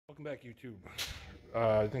Welcome back, YouTube.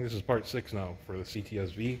 I think this is part 6 now for the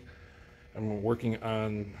CTS-V. I'm working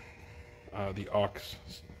on the AUX,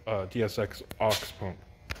 DSX AUX pump.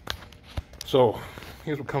 So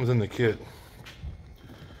here's what comes in the kit.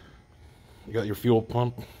 You got your fuel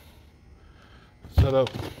pump set up,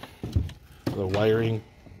 the wiring,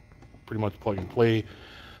 pretty much plug and play.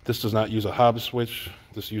 This does not use a Hobbs switch.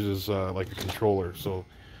 This uses like a controller. So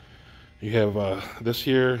you have this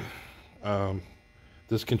here.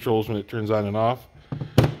 This controls when it turns on and off.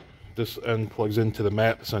 This end plugs into the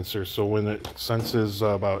mat sensor, so when it senses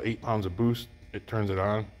about 8 pounds of boost, it turns it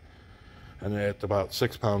on, and at about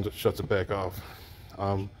 6 pounds, it shuts it back off.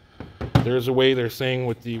 There's a way they're saying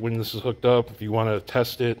with when this is hooked up, if you want to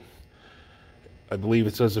test it, I believe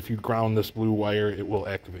it says if you ground this blue wire, it will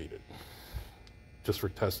activate it, just for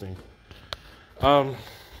testing.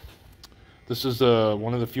 This is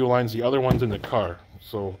one of the fuel lines. The other one's in the car.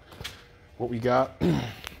 So what we got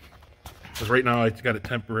is right now I got it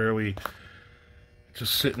temporarily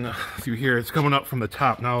just sitting through here. It's coming up from the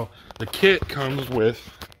top. Now the kit comes with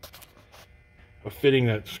a fitting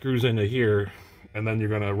that screws into here, and then you're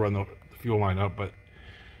going to run the fuel line up, but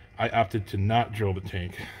I opted to not drill the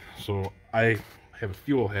tank. So I have a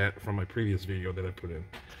fuel hat from my previous video that I put in.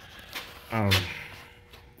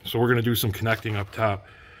 So we're going to do some connecting up top.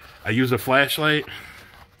 I used a flashlight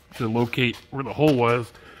to locate where the hole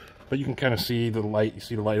was, but you can kind of see the light. You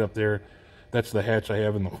see the light up there? That's the hatch I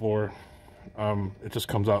have in the floor. It just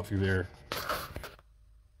comes out through there.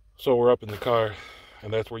 So we're up in the car,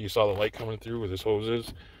 and that's where you saw the light coming through where this hose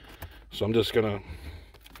is. So I'm just gonna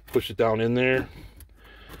push it down in there,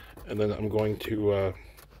 and then I'm going to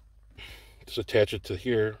just attach it to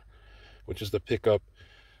here, which is the pickup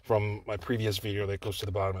from my previous video that goes to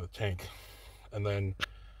the bottom of the tank. And then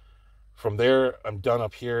from there, I'm done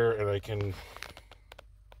up here, and I can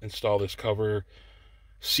install this cover,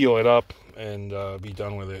 seal it up, and be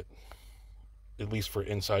done with it, at least for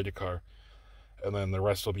inside the car, and then the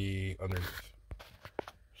rest will be underneath.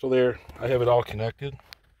 So there, I have it all connected,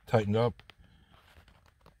 tightened up,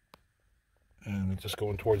 and it's just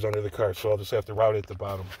going towards under the car, so I'll just have to route it at the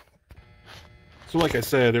bottom. So like I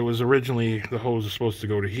said, it was originally, the hose is supposed to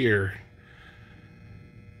go to here,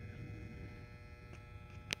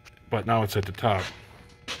 but now it's at the top.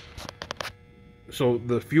 So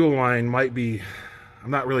the fuel line might be,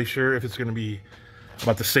 I'm not really sure if it's going to be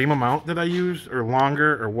about the same amount that I used or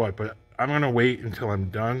longer or what, but I'm going to wait until I'm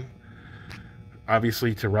done,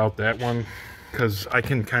 obviously, to route that one, because I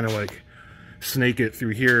can kind of like snake it through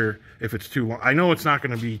here if it's too long. I know it's not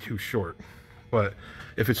going to be too short, but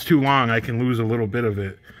if it's too long, I can lose a little bit of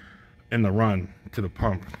it in the run to the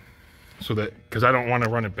pump, so that, because I don't want to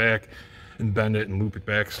run it back and bend it and loop it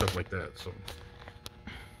back, stuff like that.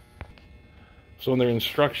 So in their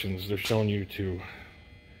instructions, they're showing you to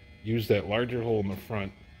use that larger hole in the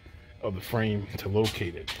front of the frame to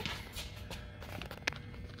locate it,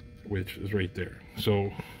 which is right there.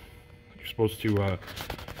 So you're supposed to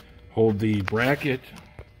hold the bracket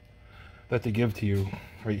that they give to you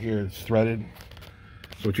right here. It's threaded.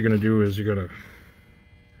 So what you're going to do is you're going to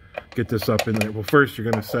get this up in there. Well, first you're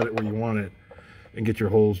going to set it where you want it and get your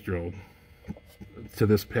holes drilled to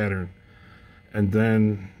this pattern. And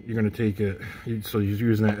then you're going to take it, so you're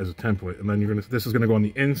using that as a template, and then this is going to go on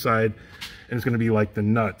the inside, and it's going to be like the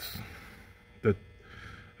nuts that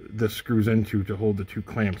this screws into to hold the 2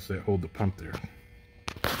 clamps that hold the pump there.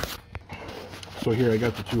 So here I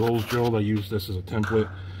got the 2 holes drilled. I use this as a template,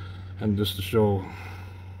 and just to show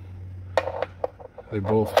they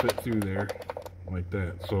both fit through there like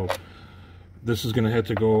that. So this is going to have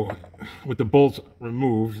to go with the bolts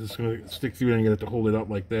removed. It's going to stick through, and you're going to have to hold it up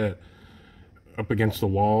like that, up against the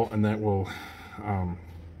wall, and that will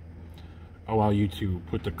allow you to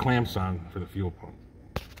put the clamps on for the fuel pump.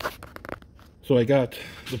 So I got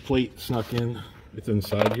the plate snuck in. It's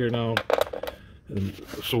inside here now. And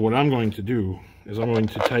so what I'm going to do is I'm going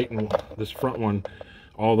to tighten this front one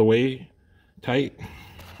all the way tight,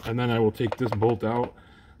 and then I will take this bolt out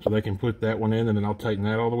so that I can put that one in, and then I'll tighten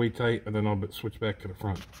that all the way tight, and then I'll switch back to the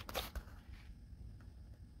front.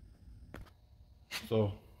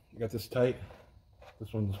 So you got this tight.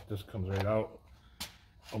 This one just comes right out,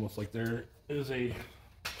 almost like there is a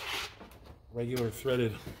regular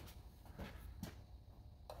threaded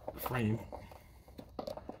frame.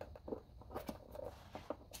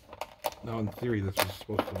 Now in theory this is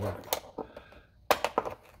supposed to work.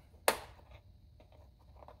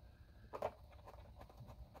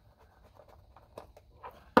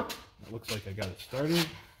 It looks like I got it started.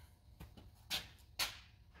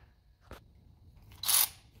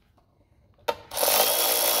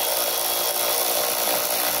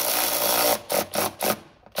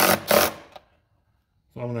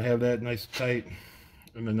 So I'm going to have that nice and tight,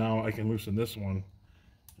 and then now I can loosen this one.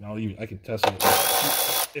 And I can test it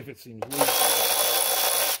if it seems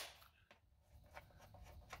loose.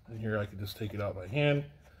 And here I can just take it out by hand,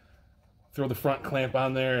 throw the front clamp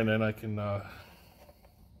on there, and then I can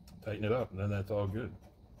tighten it up, and then that's all good.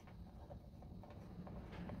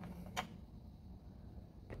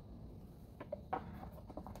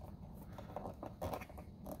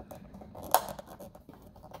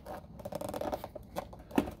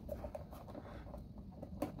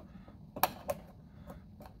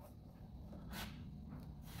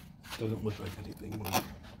 Doesn't look like anything moved.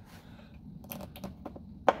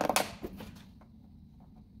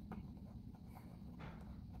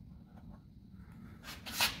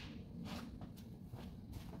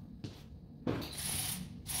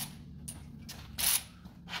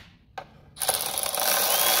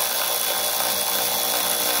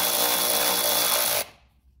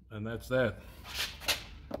 And that's that.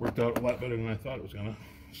 Worked out a lot better than I thought it was gonna.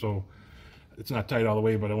 So it's not tight all the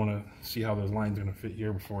way, but I want to see how those lines are going to fit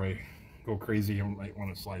here before I go crazy. I might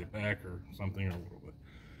want to slide it back or something or a little bit.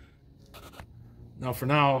 Now for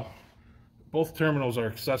now, both terminals are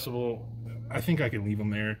accessible. I think I can leave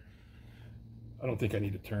them there. I don't think I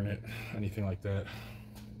need to turn it, anything like that.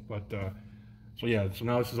 But so yeah, so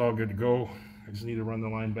now this is all good to go. I just need to run the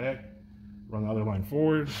line back, run the other line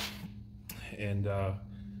forward, and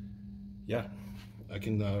yeah, I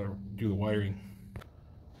can do the wiring.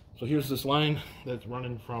 So here's this line that's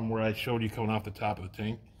running from where I showed you coming off the top of the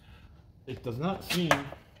tank. It does not seem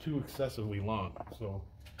too excessively long, so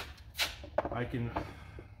I can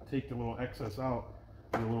take the little excess out,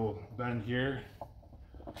 and a little bend here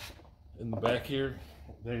in the back here,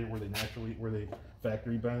 where they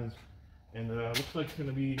factory bends, and looks like it's going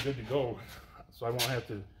to be good to go. So I won't have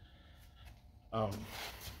to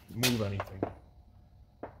move anything.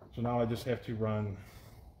 So now I just have to run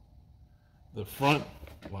the front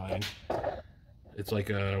line. It's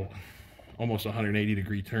like a almost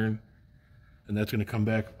 180-degree turn, and that's going to come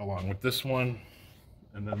back along with this one,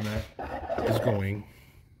 and then that is going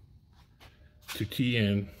to key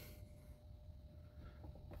in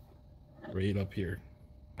right up here.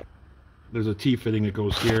 There's a T fitting that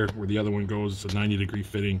goes here where the other one goes. It's a 90-degree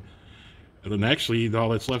fitting, and then actually all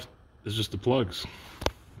that's left is just the plugs.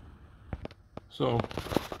 So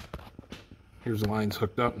here's the lines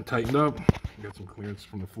hooked up and tightened up. Got some clearance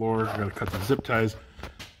from the floor. I got to cut the zip ties.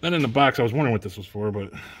 Then in the box, I was wondering what this was for,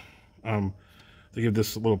 but they give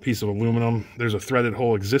this little piece of aluminum. There's a threaded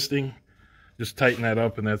hole existing. Just tighten that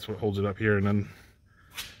up, and that's what holds it up here. And then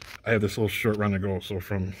I have this little short run to go. So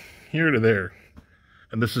from here to there,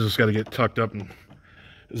 and this is just got to get tucked up and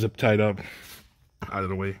zip tied up out of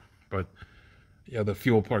the way. But yeah, the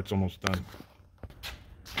fuel part's almost done.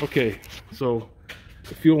 Okay, so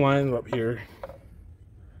the fuel line up here.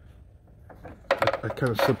 I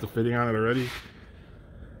kind of slipped the fitting on it already.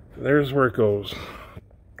 There's where it goes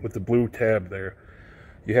with the blue tab there.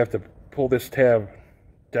 You have to pull this tab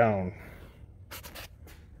down.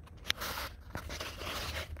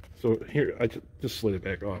 So here, I just slid it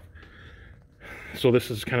back off. So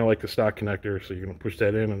this is kind of like the stock connector. So you're going to push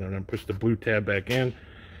that in, and then push the blue tab back in,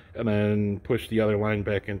 and then push the other line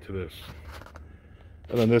back into this.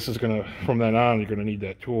 And then this is going to, from then on, you're going to need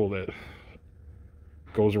that tool that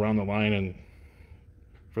goes around the line and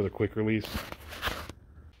for the quick release.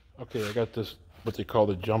 Okay, I got this, what they call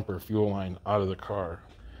the jumper fuel line, out of the car.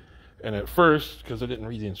 And at first, because I didn't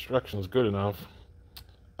read the instructions good enough,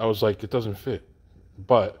 I was like, it doesn't fit.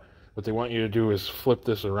 But what they want you to do is flip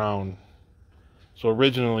this around. So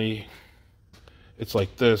originally, it's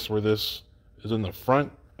like this, where this is in the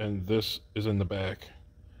front and this is in the back.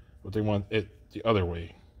 But they want it the other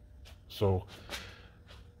way. So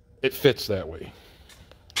it fits that way.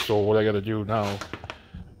 So what I got to do now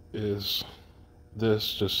is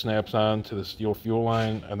this just snaps on to the steel fuel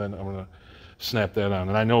line, and then I'm going to snap that on.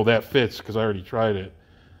 And I know that fits because I already tried it.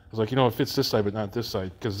 I was like, you know, it fits this side but not this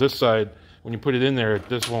side, because this side, when you put it in there,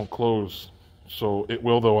 this won't close. So it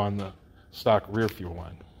will, though, on the stock rear fuel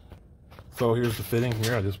line. So here's the fitting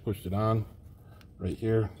here. I just pushed it on right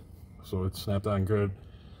here, so it's snapped on good.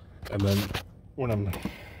 And then when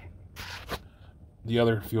the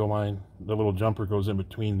other fuel line, the little jumper goes in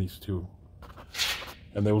between these two,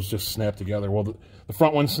 and those just snap together. Well, the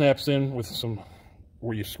front one snaps in with some,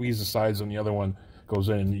 where you squeeze the sides, and the other one goes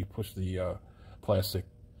in and you push the plastic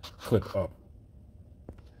clip up.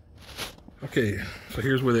 Okay, so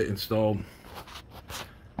here's where they installed.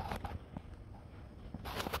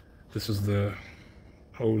 This is the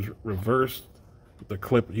hose reversed. The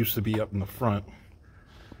clip used to be up in the front.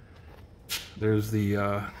 There's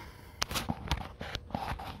the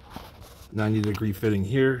 90-degree fitting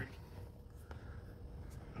here,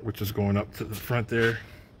 which is going up to the front there.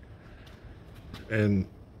 And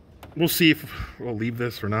we'll see if we'll leave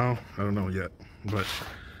this for now. I don't know yet, but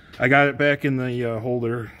I got it back in the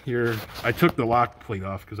holder here. I took the lock plate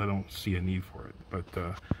off because I don't see a need for it, but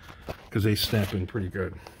because they snap in pretty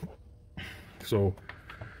good. So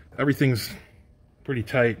everything's pretty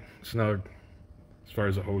tight. It's not, as far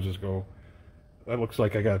as the hoses go. That looks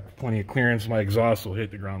like I got plenty of clearance. My exhaust will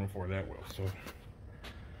hit the ground before that will. So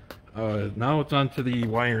now it's on to the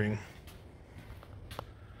wiring.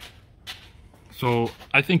 So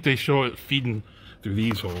I think they show it feeding through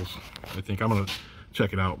these holes. I think I'm gonna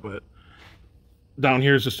check it out, but down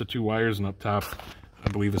here is just the 2 wires, and up top I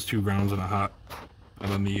believe it's 2 grounds and a hot,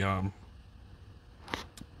 and then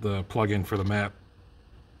the plug-in for the map.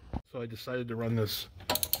 So I decided to run these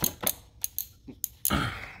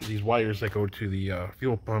wires that go to the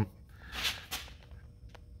fuel pump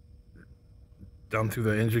down through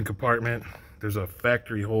the engine compartment. There's a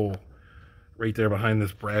factory hole right there behind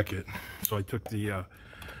this bracket. So I took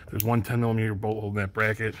there's one 10mm bolt hole in that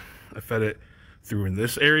bracket. I fed it through in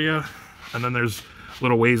this area, and then there's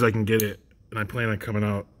little ways I can get it, and I plan on coming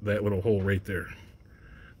out that little hole right there,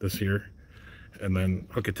 this here, and then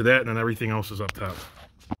hook it to that, and then everything else is up top.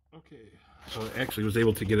 Okay, so I actually was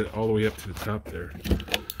able to get it all the way up to the top there.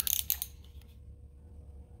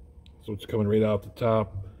 So it's coming right out the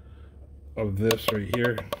top of this right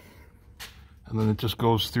here, and then it just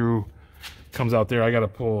goes through, comes out there. I gotta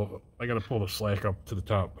pull the slack up to the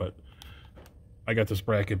top, but I got this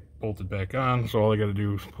bracket bolted back on, so all I gotta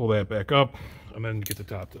do is pull that back up and then get the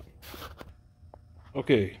top done.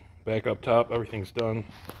 Okay, back up top, everything's done.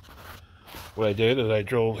 What I did is I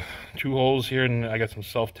drilled 2 holes here, and I got some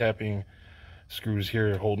self-tapping screws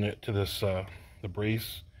here holding it to this the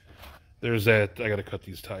brace. There's that. I gotta cut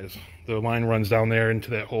these ties. The line runs down there into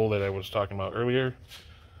that hole that I was talking about earlier.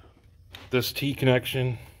 This T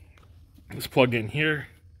connection is plugged in here,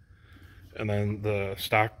 and then the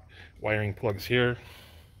stock wiring plugs here,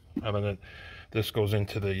 and then this goes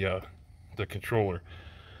into the controller.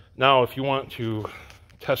 Now if you want to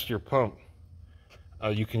test your pump,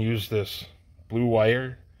 you can use this blue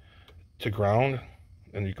wire to ground,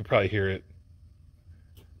 and you can probably hear it.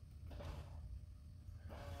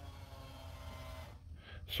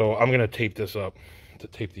 So I'm gonna tape this up, to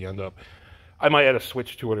tape the end up. I might add a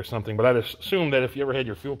switch to it or something, but I'd assume that if you ever had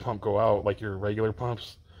your fuel pump go out, like your regular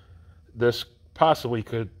pumps, this possibly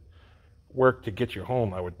could work to get you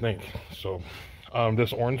home, I would think. So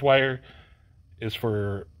this orange wire is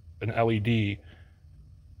for an LED.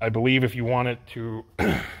 I believe if you want it to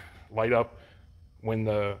light up when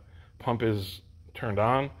the pump is turned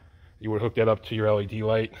on, you would hook that up to your LED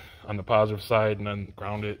light on the positive side and then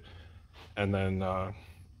ground it, and then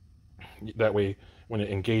that way when it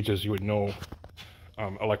engages you would know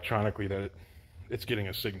electronically that it's getting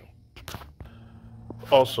a signal.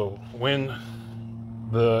 Also, when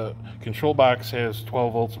the control box has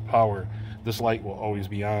 12 volts of power, this light will always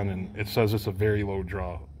be on, and it says it's a very low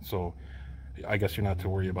draw, so I guess you're not to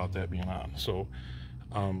worry about that being on. So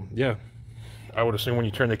yeah, I would assume when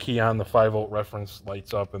you turn the key on, the 5-volt reference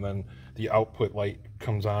lights up, and then the output light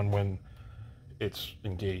comes on when it's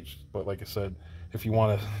engaged. But like I said, if you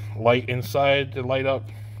want a light inside to light up,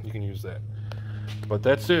 you can use that. But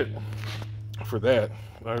that's it for that.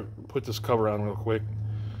 I'll put this cover on real quick.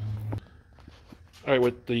 All right,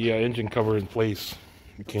 with the engine cover in place,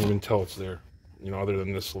 you can't even tell it's there, you know, other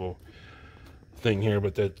than this little thing here,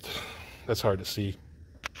 but that's hard to see.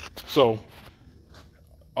 So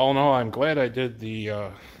all in all, I'm glad I did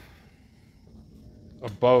the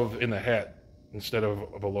above in the hat instead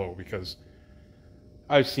of below, because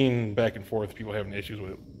I've seen back and forth people having issues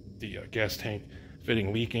with the gas tank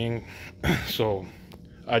fitting leaking. So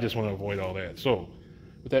I just want to avoid all that. So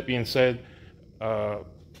with that being said,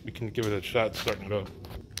 we can give it a shot starting it up.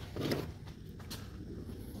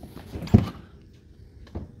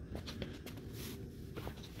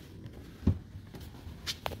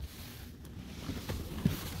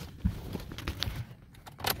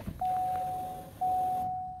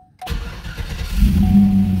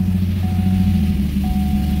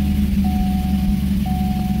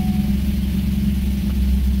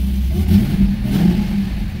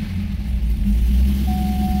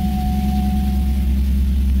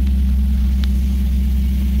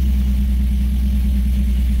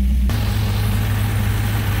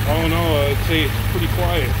 Oh no, I'd say it's pretty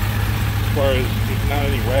quiet as far as not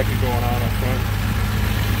any racket going on up front.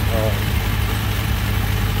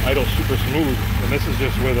 Idle super smooth, and this is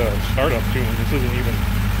just with a startup tune. This isn't even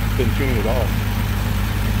been tuned at all.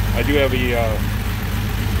 I do have a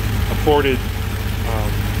ported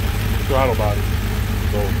throttle body.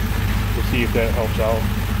 So we'll see if that helps out.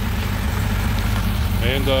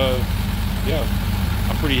 And yeah,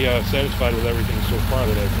 I'm pretty satisfied with everything so far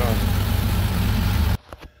that I've done.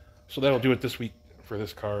 So that'll do it this week for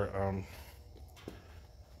this car.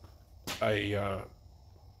 I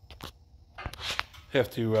have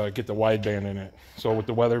to get the wideband in it. So with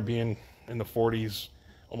the weather being in the 40s,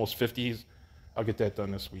 almost 50s, I'll get that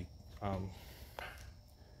done this week.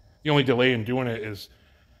 The only delay in doing it is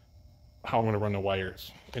how I'm going to run the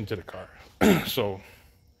wires into the car. So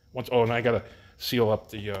once, oh, and I got to seal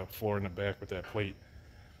up the floor in the back with that plate.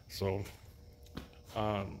 So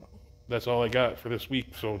that's all I got for this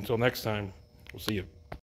week. So until next time, we'll see you.